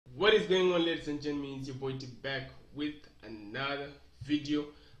What is going on, ladies and gentlemen? It's your boy T back with another video.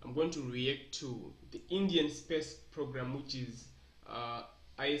 I'm going to react to the Indian space program, which is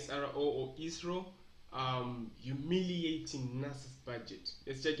ISRO or ISRO, humiliating NASA's budget.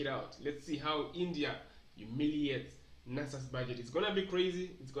 Let's check it out. Let's see how India humiliates NASA's budget. It's gonna be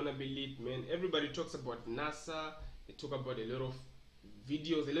crazy. It's gonna be lit, man. Everybody talks about NASA. They talk about a lot of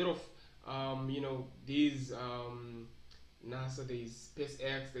videos, a lot of these NASA, there's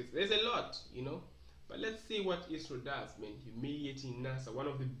SpaceX, there's a lot, But let's see what ISRO does, man. Humiliating NASA, one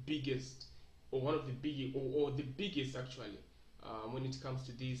of the biggest, or one of the or the biggest actually, when it comes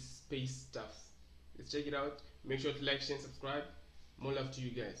to these space stuffs. Let's check it out. Make sure to like, share, and subscribe. More love to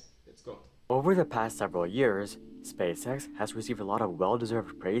you guys. Let's go. Over the past several years, SpaceX has received a lot of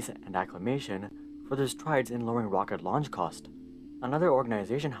well-deserved praise and acclamation for their strides in lowering rocket launch cost. Another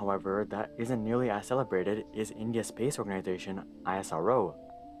organization, however, that isn't nearly as celebrated is India's space organization, ISRO.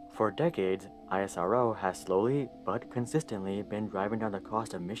 For decades, ISRO has slowly but consistently been driving down the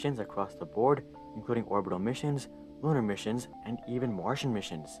cost of missions across the board, including orbital missions, lunar missions, and even Martian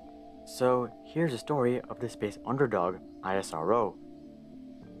missions. So here's a story of the space underdog, ISRO.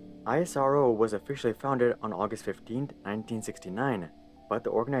 ISRO was officially founded on August 15, 1969, but the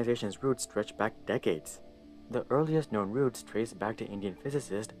organization's roots stretch back decades. The earliest known roots trace back to Indian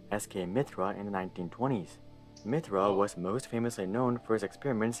physicist S.K. Mitra in the 1920s. Mitra was most famously known for his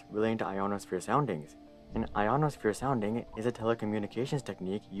experiments relating to ionosphere soundings. An ionosphere sounding is a telecommunications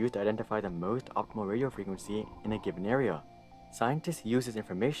technique used to identify the most optimal radio frequency in a given area. Scientists use this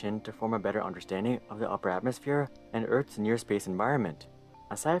information to form a better understanding of the upper atmosphere and Earth's near-space environment.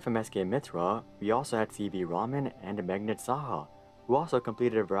 Aside from S.K. Mitra, we also had C.V. Raman and Magnet Saha, who also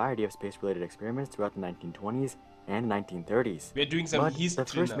completed a variety of space-related experiments throughout the 1920s and 1930s. We're doing some history the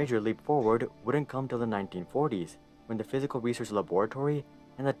first now. major leap forward wouldn't come till the 1940s, when the Physical Research Laboratory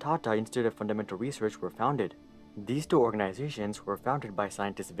and the Tata Institute of Fundamental Research were founded. These two organizations were founded by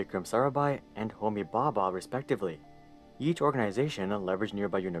scientists Vikram Sarabhai and Homi Bhabha, respectively. Each organization leveraged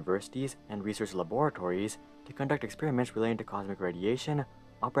nearby universities and research laboratories to conduct experiments relating to cosmic radiation,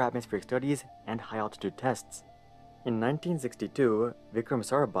 upper atmospheric studies, and high-altitude tests. In 1962, Vikram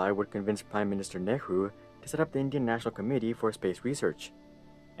Sarabhai would convince Prime Minister Nehru to set up the Indian National Committee for Space Research.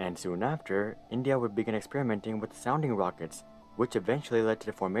 And soon after, India would begin experimenting with sounding rockets, which eventually led to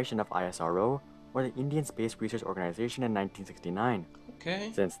the formation of ISRO, or the Indian Space Research Organization, in 1969.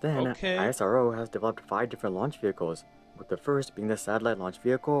 Since then, ISRO has developed 5 different launch vehicles, with the first being the Satellite Launch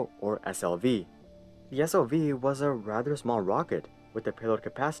Vehicle, or SLV. The SLV was a rather small rocket, with a payload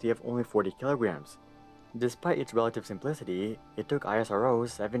capacity of only 40 kilograms. Despite its relative simplicity, it took ISRO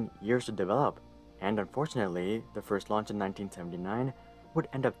 7 years to develop, and unfortunately, the first launch in 1979 would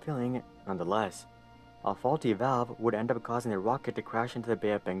end up failing nonetheless. A faulty valve would end up causing the rocket to crash into the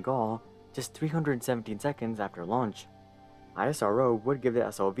Bay of Bengal just 317 seconds after launch. ISRO would give the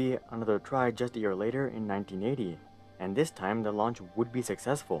SLV another try just a year later in 1980, and this time the launch would be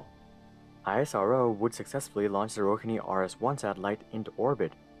successful. ISRO would successfully launch the Rohini RS-1 satellite into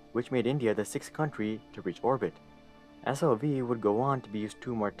orbit, which made India the 6th country to reach orbit. SLV would go on to be used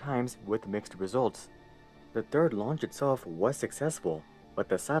 2 more times with mixed results. The third launch itself was successful, but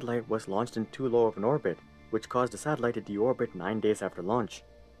the satellite was launched in too low of an orbit, which caused the satellite to deorbit 9 days after launch.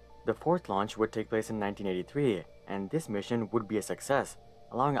 The fourth launch would take place in 1983, and this mission would be a success,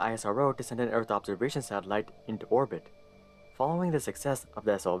 allowing ISRO to send an Earth observation satellite into orbit. Following the success of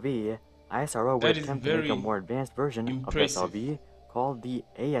the SLV, ISRO would attempt to make a more advanced version of the SLV called the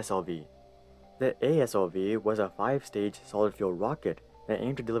ASLV. The ASLV was a 5-stage solid-fuel rocket that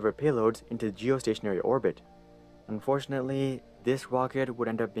aimed to deliver payloads into geostationary orbit. Unfortunately, this rocket would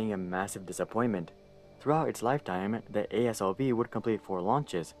end up being a massive disappointment. Throughout its lifetime, the ASLV would complete 4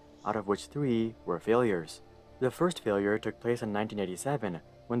 launches, out of which 3 were failures. The first failure took place in 1987,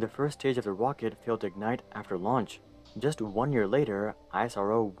 when the first stage of the rocket failed to ignite after launch. Just 1 year later,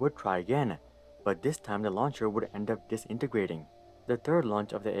 ISRO would try again, but this time the launcher would end up disintegrating. The third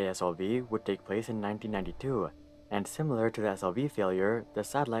launch of the ASLV would take place in 1992, and similar to the SLV failure, the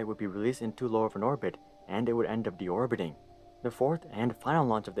satellite would be released in too low of an orbit, and it would end up deorbiting. The fourth and final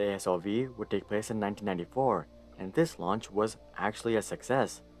launch of the ASLV would take place in 1994, and this launch was actually a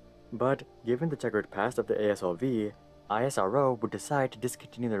success. But given the checkered past of the ASLV, ISRO would decide to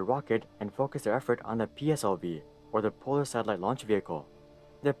discontinue the rocket and focus their effort on the PSLV, or the Polar Satellite Launch Vehicle.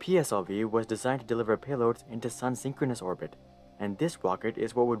 The PSLV was designed to deliver payloads into sun-synchronous orbit, and this rocket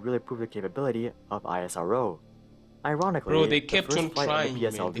is what would really prove the capability of ISRO. Ironically, they kept the first on flight trying, of the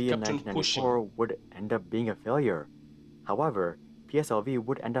PSLV in 1994 would end up being a failure. However, PSLV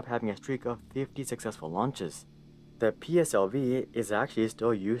would end up having a streak of 50 successful launches. The PSLV is actually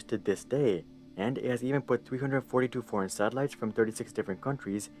still used to this day, and it has even put 342 foreign satellites from 36 different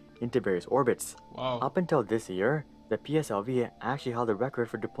countries into various orbits. Wow. Up until this year, the PSLV actually held the record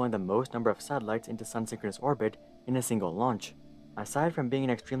for deploying the most number of satellites into sun-synchronous orbit in a single launch. Aside from being an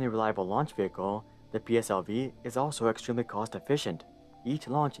extremely reliable launch vehicle, the PSLV is also extremely cost-efficient. Each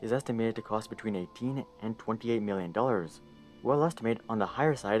launch is estimated to cost between $18 and $28 million. We'll estimate on the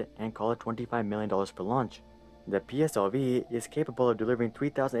higher side and call it $25 million per launch. The PSLV is capable of delivering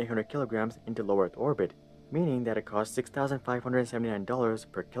 3,800 kilograms into low Earth orbit, meaning that it costs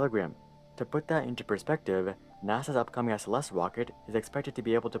 $6,579 per kilogram. To put that into perspective, NASA's upcoming SLS rocket is expected to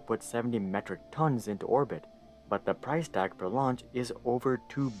be able to put 70 metric tons into orbit, but the price tag per launch is over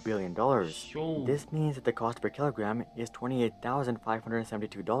 $2 billion. This means that the cost per kilogram is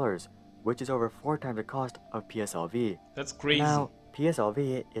 $28,572, which is over 4 times the cost of PSLV. That's crazy. Now,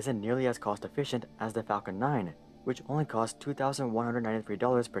 PSLV isn't nearly as cost efficient as the Falcon 9, which only costs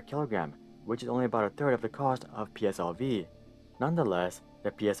 $2,193 per kilogram, which is only about a third of the cost of PSLV. Nonetheless,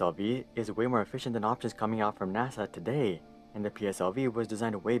 the PSLV is way more efficient than options coming out from NASA today, and the PSLV was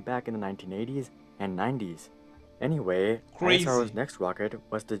designed way back in the 1980s and 90s. Anyway, ISRO's next rocket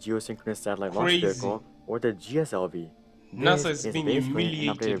was the Geosynchronous Satellite Launch Vehicle, or the GSLV. NASA This is is being basically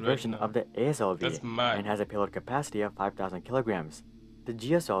an updated humiliated version right of the ASLV That's mad. and has a payload capacity of 5,000 kilograms. The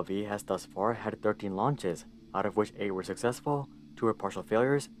GSLV has thus far had 13 launches, out of which 8 were successful, 2 were partial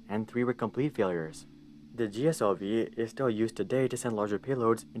failures, and 3 were complete failures. The GSLV is still used today to send larger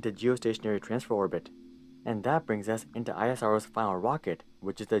payloads into geostationary transfer orbit. And that brings us into ISRO's final rocket,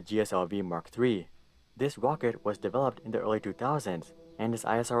 which is the GSLV Mark III. This rocket was developed in the early 2000s and is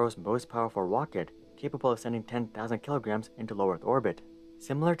ISRO's most powerful rocket, capable of sending 10,000 kilograms into low Earth orbit.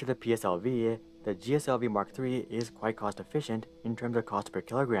 Similar to the PSLV, the GSLV Mark III is quite cost efficient in terms of cost per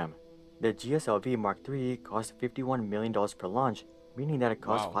kilogram. The GSLV Mark III costs $51 million per launch, meaning that it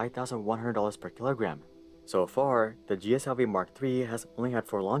costs $5,100 per kilogram. So far, the GSLV Mark III has only had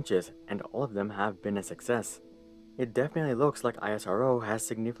 4 launches, and all of them have been a success. It definitely looks like ISRO has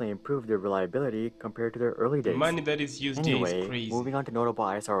significantly improved their reliability compared to their early days. The money that is used here is crazy. Moving on to notable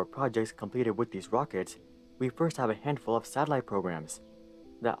ISRO projects completed with these rockets, we first have a handful of satellite programs.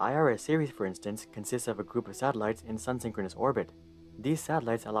 The IRS series, for instance, consists of a group of satellites in sun-synchronous orbit. These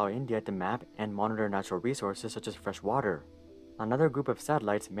satellites allow India to map and monitor natural resources such as fresh water. Another group of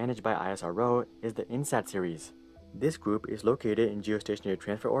satellites managed by ISRO is the INSAT series. This group is located in geostationary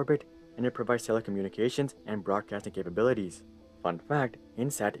transfer orbit, and it provides telecommunications and broadcasting capabilities. Fun fact,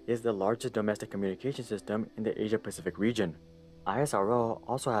 INSAT is the largest domestic communication system in the Asia-Pacific region. ISRO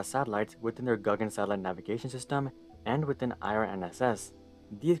also has satellites within their Guggen satellite navigation system and within IRNSS.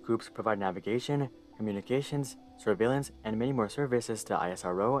 These groups provide navigation, communications, surveillance, and many more services to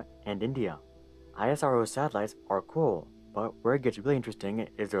ISRO and India. ISRO's satellites are cool, but where it gets really interesting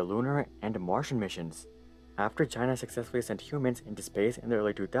is their lunar and Martian missions. After China successfully sent humans into space in the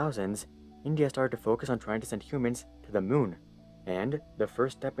early 2000s, India started to focus on trying to send humans to the moon. And the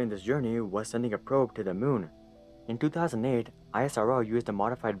first step in this journey was sending a probe to the moon. In 2008, ISRO used a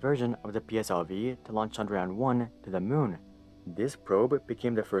modified version of the PSLV to launch Chandrayaan-1 to the moon. This probe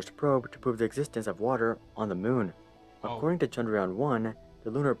became the first probe to prove the existence of water on the moon. According to Chandrayaan-1, the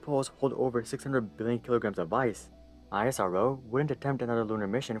lunar poles hold over 600 billion kilograms of ice. ISRO wouldn't attempt another lunar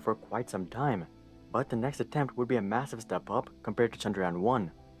mission for quite some time, but the next attempt would be a massive step up compared to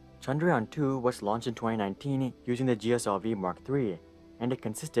Chandrayaan-1. Chandrayaan-2 was launched in 2019 using the GSLV Mark III, and it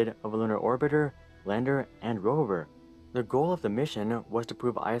consisted of a lunar orbiter, lander, and rover. The goal of the mission was to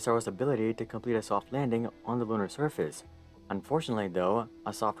prove ISRO's ability to complete a soft landing on the lunar surface. Unfortunately though,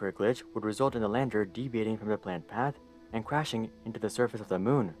 a software glitch would result in the lander deviating from the planned path and crashing into the surface of the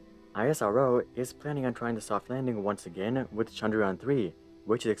moon. ISRO is planning on trying the soft landing once again with Chandrayaan-3,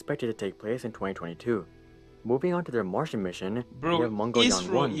 which is expected to take place in 2022. Moving on to their Martian mission, we have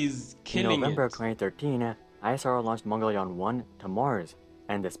Mangalyaan-1. In November of 2013, ISRO launched Mangalyaan-1 to Mars,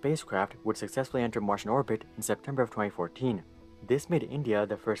 and the spacecraft would successfully enter Martian orbit in September of 2014. This made India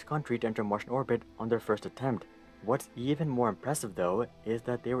the first country to enter Martian orbit on their first attempt. What's even more impressive though is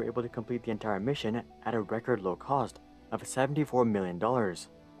that they were able to complete the entire mission at a record low cost of $74 million.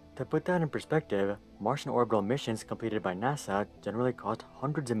 To put that in perspective, Martian orbital missions completed by NASA generally cost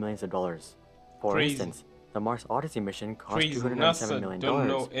hundreds of millions of dollars. For instance, the Mars Odyssey mission cost $297 million,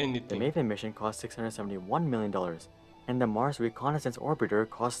 the Maven mission cost $671 million, and the Mars Reconnaissance Orbiter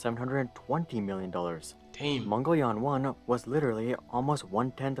cost $720 million. Damn. Mangalyaan-1 was literally almost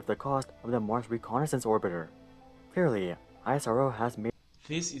 1/10 of the cost of the Mars Reconnaissance Orbiter. Clearly, ISRO has made...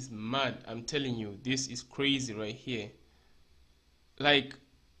 This is mad, I'm telling you, this is crazy right here. Like,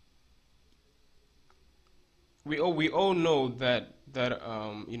 we all know that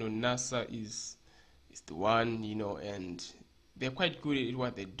NASA is the one, and they're quite good at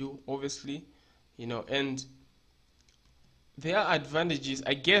what they do, obviously, and there are advantages.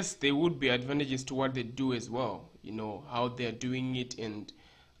 I guess there would be advantages to what they do as well, how they're doing it, and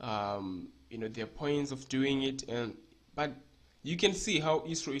their points of doing it. And but you can see how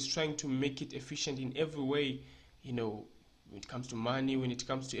ISRO is trying to make it efficient in every way, when it comes to money, when it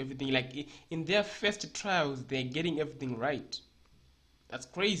comes to everything. Like in their first trials, they're getting everything right. That's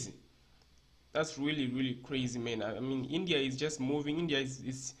crazy. That's really, really crazy, man. I mean, India is just moving. India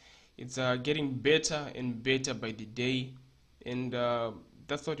is it's getting better and better by the day, and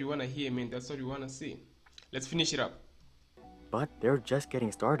that's what you wanna hear, man. That's what you wanna see. Let's finish it up. But they're just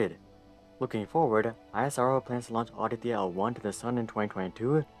getting started. Looking forward, ISRO plans to launch Aditya L1 to the Sun in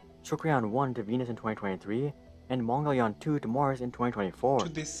 2022, Shukran 1 to Venus in 2023, and Mongolian 2 to Mars in 2024. To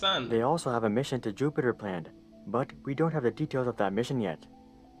the sun. They also have a mission to Jupiter planned, but we don't have the details of that mission yet.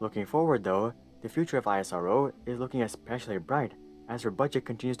 Looking forward though, the future of ISRO is looking especially bright as their budget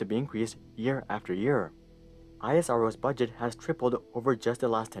continues to be increased year after year. ISRO's budget has tripled over just the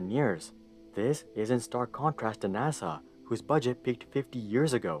last 10 years. This is in stark contrast to NASA, whose budget peaked 50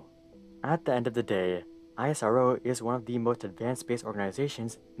 years ago. At the end of the day, ISRO is one of the most advanced space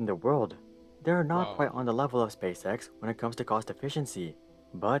organizations in the world. They're not Wow. quite on the level of SpaceX when it comes to cost efficiency,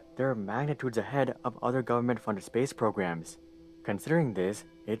 but they're magnitudes ahead of other government-funded space programs. Considering this,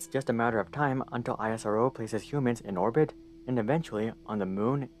 it's just a matter of time until ISRO places humans in orbit and eventually on the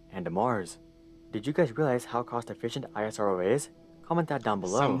Moon and Mars. Did you guys realize how cost-efficient ISRO is? Comment that down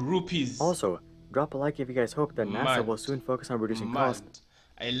below. Some rupees. Also, drop a like if you guys hope that NASA Mad. will soon focus on reducing Mad. costs.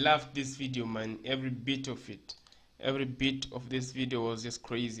 I loved this video, man. Every bit of it. Every bit of this video was just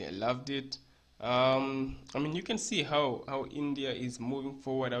crazy. I loved it. I mean, you can see how India is moving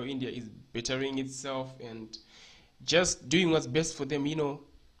forward, how India is bettering itself and just doing what's best for them,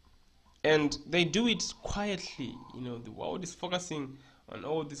 and they do it quietly. The world is focusing on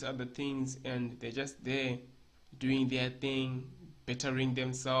all these other things, and they're just there doing their thing, bettering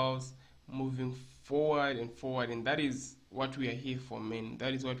themselves, moving forward and forward. And that is what we are here for, man.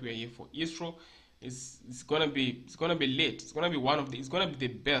 That is what we are here for. ISRO it's gonna be lit. It's gonna be it's gonna be the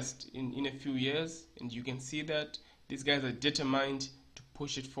best in a few years, and you can see that these guys are determined to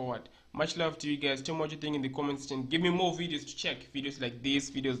push it forward. Much love to you guys. Tell me what you think in the comments section. Give me more videos to check. Videos like this,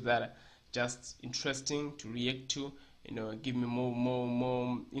 videos that are just interesting to react to. Give me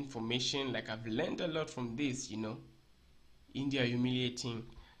more information. Like, I've learned a lot from this. India humiliating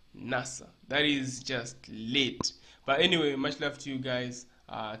NASA. That is just lit. But anyway, much love to you guys.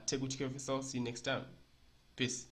 Take good care of yourselves. See you next time. Peace.